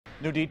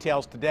New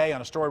details today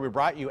on a story we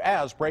brought you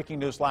as breaking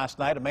news last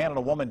night. A man and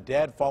a woman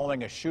dead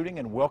following a shooting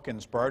in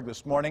Wilkinsburg.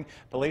 This morning,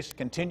 police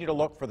continue to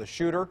look for the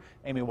shooter.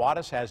 Amy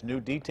Wadas has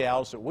new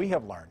details that we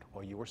have learned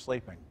while you were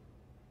sleeping.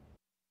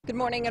 Good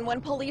morning, and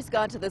when police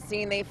got to the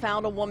scene, they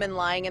found a woman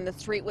lying in the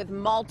street with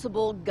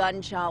multiple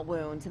gunshot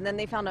wounds. And then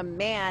they found a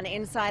man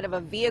inside of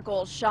a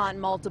vehicle shot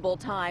multiple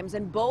times,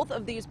 and both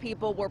of these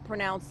people were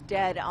pronounced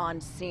dead on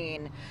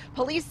scene.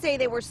 Police say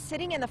they were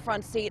sitting in the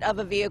front seat of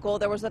a vehicle.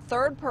 There was a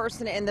third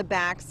person in the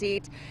back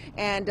seat,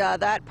 and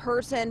that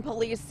person,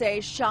 police say,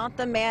 shot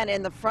the man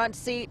in the front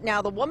seat.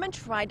 Now, the woman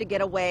tried to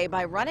get away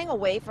by running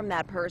away from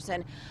that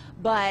person,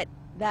 but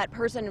that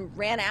person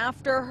ran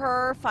after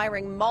her,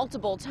 firing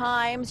multiple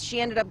times.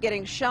 She ended up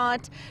getting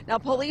shot. Now,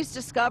 police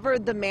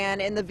discovered the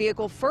man in the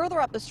vehicle further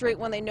up the street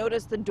when they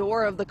noticed the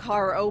door of the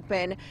car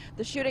open.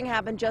 The shooting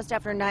happened just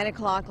after 9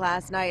 o'clock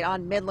last night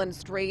on Midland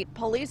Street.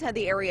 Police had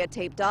the area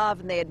taped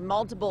off, and they had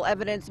multiple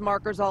evidence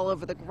markers all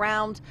over the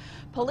ground.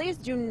 Police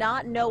do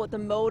not know what the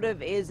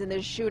motive is in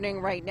this shooting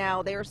right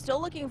now. They are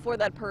still looking for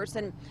that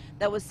person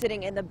that was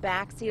sitting in the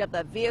back seat of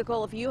that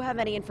vehicle. If you have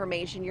any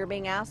information, you're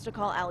being asked to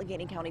call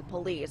Allegheny County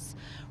Police.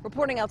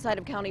 Reporting outside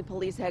of County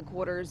Police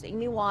Headquarters,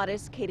 Amy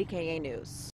Wadas, KDKA News.